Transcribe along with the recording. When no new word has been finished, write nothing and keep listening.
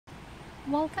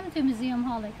Welcome to Museum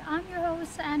Holic. I'm your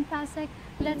host, Ann Pasek.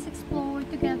 Let's explore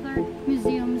together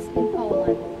museums in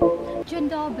Poland. Dzień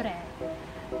dobry.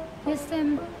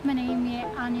 Jestem na imię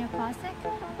Ania Pasek.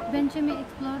 Będziemy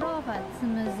eksplorować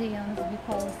muzeum w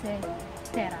Polsce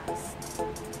teraz.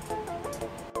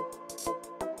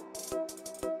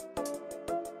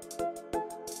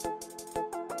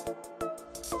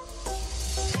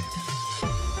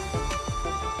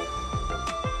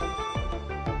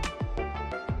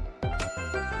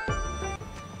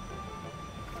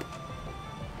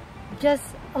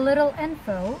 Just a little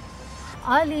info.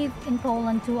 I lived in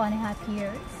Poland 2.5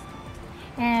 years,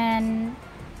 and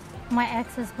my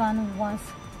ex-husband was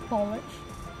Polish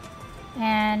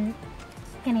and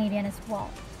Canadian as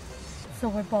well. So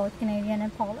we're both Canadian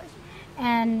and Polish.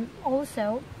 And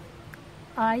also,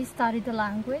 I studied the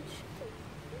language,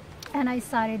 and I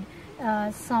studied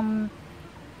some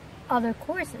other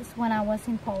courses when I was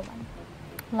in Poland,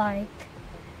 like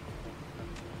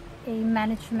a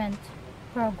management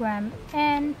program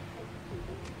and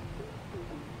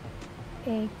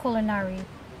a culinary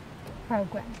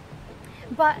program.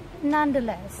 But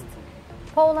nonetheless,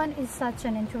 Poland is such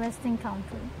an interesting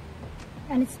country,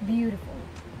 and it's beautiful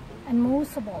and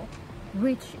most of all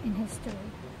rich in history.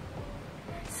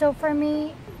 So for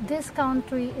me, this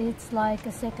country is like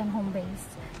a second home base,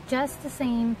 just the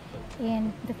same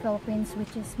in the Philippines,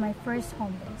 which is my first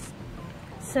home base.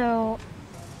 So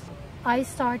I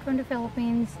start from the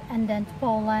Philippines and then to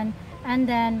Poland, and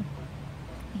then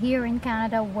here in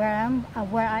Canada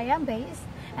where I am based,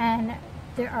 and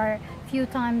there are few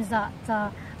times that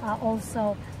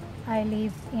also I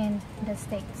live in the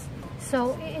States.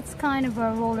 So it's kind of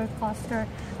a roller coaster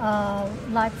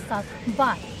lifestyle.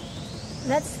 But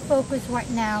let's focus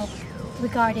right now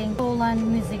regarding Poland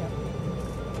Museum.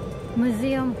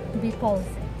 Muzeum w Polce.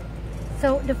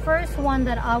 So the first one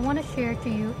that I want to share to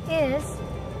you is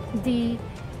the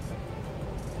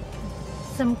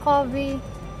Zamkowi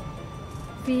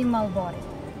v Malbork,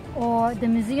 or the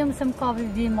Museum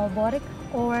Zamkowi v Malbork,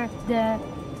 or the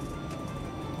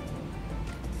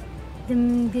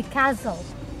castle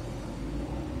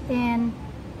in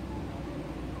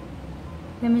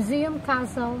the Museum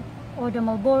Castle, or the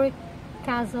Malbork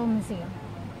Castle Museum.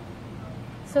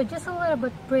 So just a little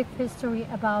bit brief history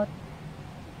about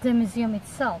the museum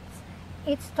itself.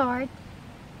 It started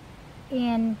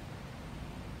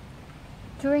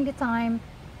during the time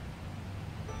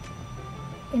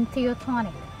in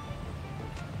Teutonic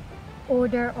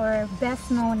order, or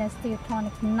best known as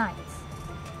Teutonic Knights.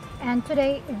 And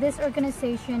today this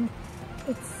organization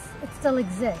it still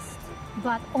exists,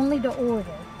 but only the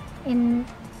order in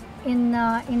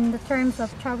the terms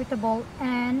of charitable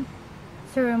and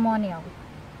ceremonial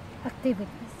activities.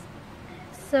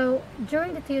 So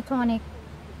during the Teutonic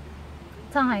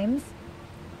times,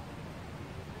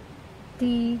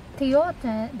 the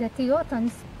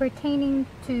Teutons pertaining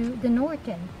to the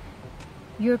Northern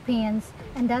Europeans,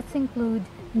 and that include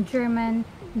German,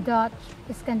 Dutch,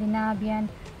 Scandinavian,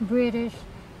 British,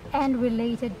 and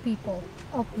related people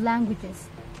of languages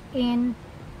in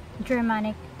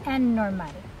Germanic and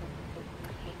Normandic.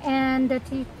 And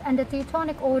the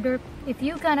Teutonic order, if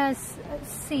you're gonna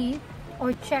see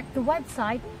or check the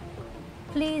website,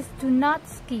 please do not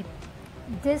skip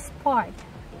this part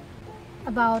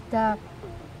about the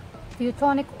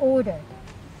Teutonic order,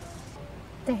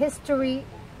 the history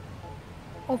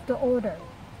of the order,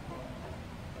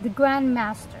 the Grand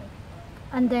Master,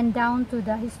 and then down to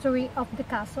the history of the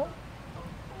castle.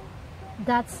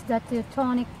 That's the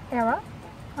Teutonic era,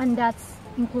 and that's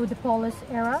include the Polish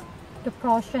era, the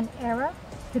Prussian era,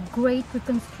 the Great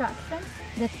Reconstruction,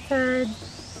 the Third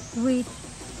Reich,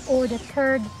 or the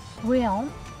Third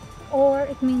Realm, or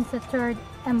it means the Third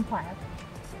Empire.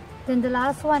 Then the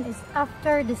last one is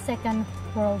after the Second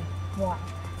World War.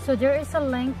 So there is a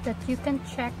link that you can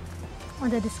check on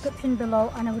the description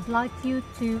below, and I would like you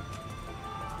to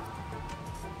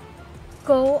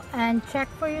go and check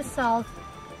for yourself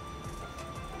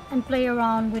and play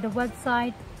around with the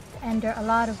website. And there are a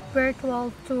lot of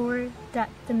virtual tours that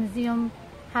the museum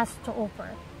has to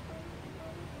offer.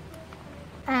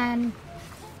 And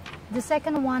the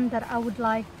second one that I would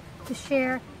like to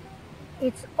share,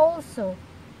 it's also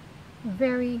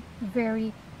very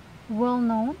well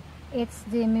known. It's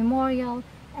the memorial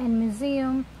and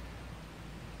museum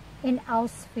in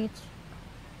Auschwitz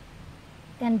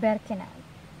and Birkenau.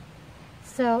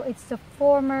 So it's the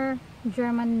former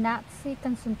German Nazi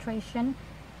concentration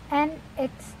and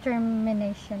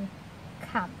extermination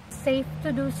camp. Safe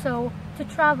to do so. To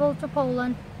travel to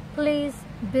Poland, please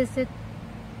visit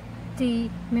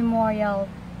the memorial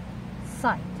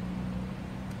site.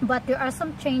 But there are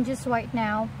some changes right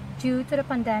now due to the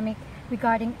pandemic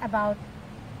regarding about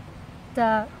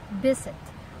the visit.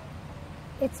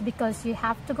 It's because you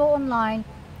have to go online,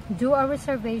 do a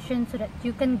reservation so that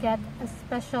you can get a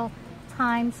special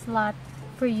time slot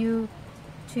for you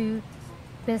to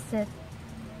visit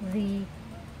the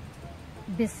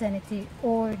vicinity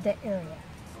or the area.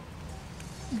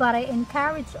 But I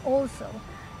encourage also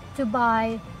to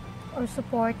buy or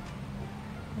support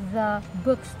the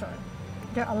bookstore.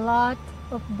 There are a lot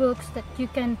of books that you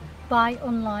can buy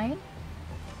online,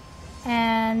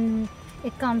 and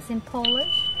it comes in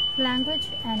Polish language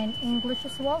and in English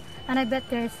as well, and I bet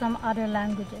there's some other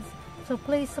languages. So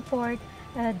please support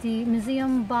the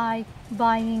museum by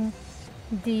buying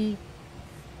the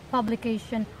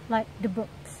publication like the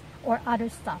books or other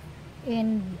stuff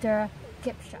in the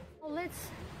gift shop. Let's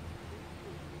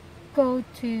go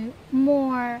to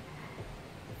more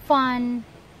fun,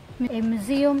 a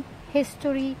museum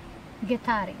history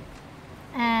Gitary,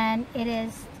 and it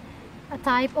is a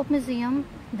type of museum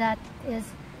that is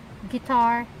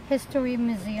guitar history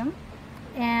museum.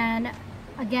 And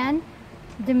again,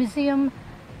 the museum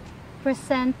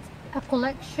presents a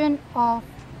collection of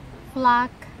flat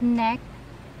neck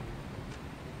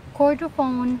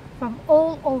chordophone from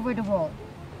all over the world.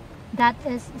 That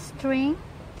is string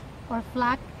or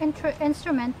flat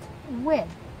instrument with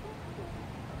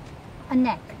a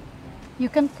neck. You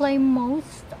can play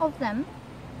most of them,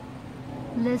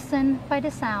 listen by the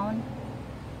sound,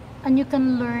 and you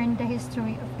can learn the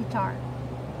history of guitar.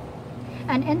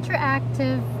 An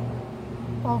interactive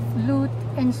of lute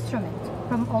instrument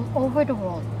from all over the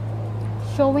world,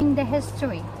 showing the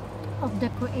history of the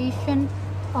creation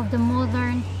of the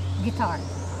modern guitar.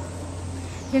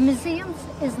 The museum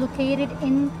is located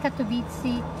in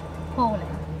Katowice,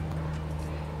 Poland,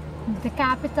 the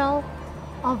capital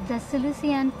of the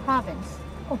Silesian province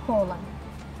of Poland.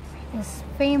 Is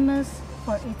famous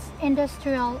for its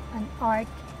industrial and art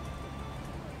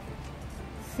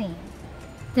scene.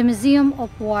 The Museum of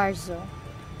Warsaw,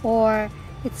 or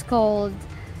it's called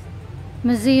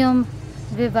Muzeum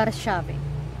Warszawy.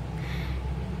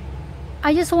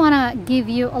 I just want to give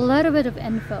you a little bit of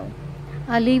info.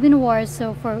 I live in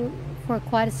Warsaw for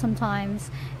quite some times,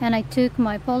 and I took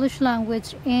my Polish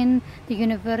language in the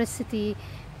University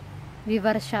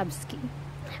Warszawski,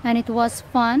 and it was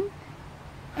fun,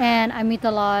 and I meet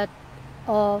a lot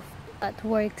of that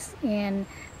works in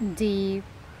the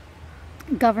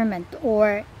government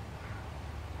or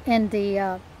in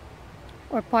the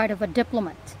or part of a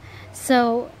diplomat.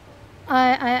 So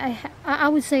I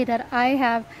would say that I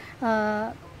have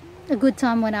a good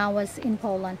time when I was in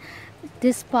Poland,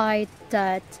 despite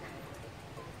that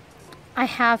I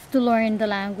have to learn the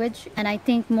language. And I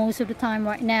think most of the time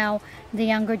right now the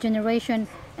younger generation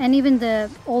and even the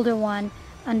older one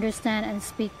understand and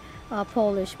speak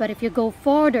Polish. But if you go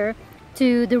further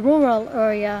to the rural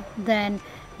area, then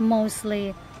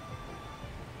mostly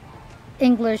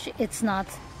English it's not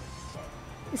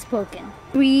spoken.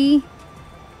 3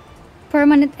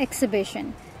 permanent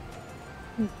exhibition.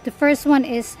 The first one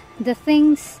is the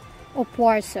Things of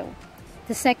Warsaw.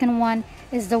 The second one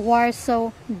is the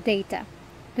Warsaw Data.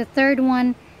 The third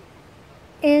one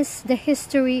is the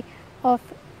history of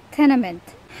tenement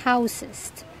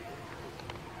houses.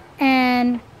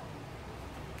 And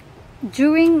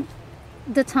during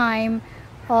the time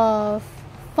of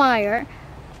fire,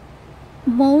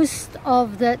 most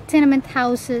of the tenement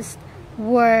houses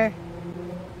were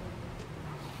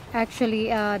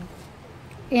actually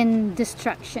in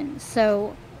destruction.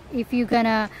 So if you're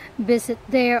gonna visit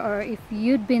there, or if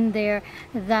you'd been there,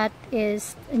 that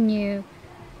is a new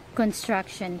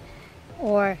construction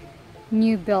or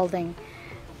new building,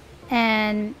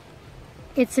 and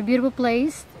it's a beautiful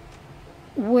place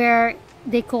where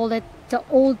they call it the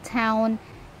old town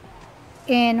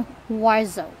in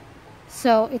Warsaw.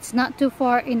 So it's not too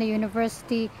far in the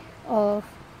University of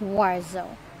Warsaw.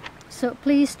 So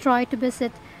please try to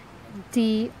visit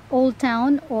the old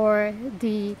town or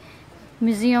the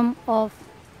Museum of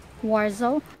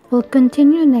Warsaw. We'll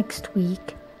continue next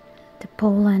week the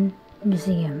Poland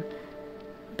Museum.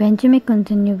 Będziemy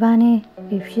kontynuowane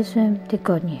w przyszłym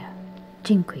tygodniu.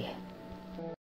 Dziękuję.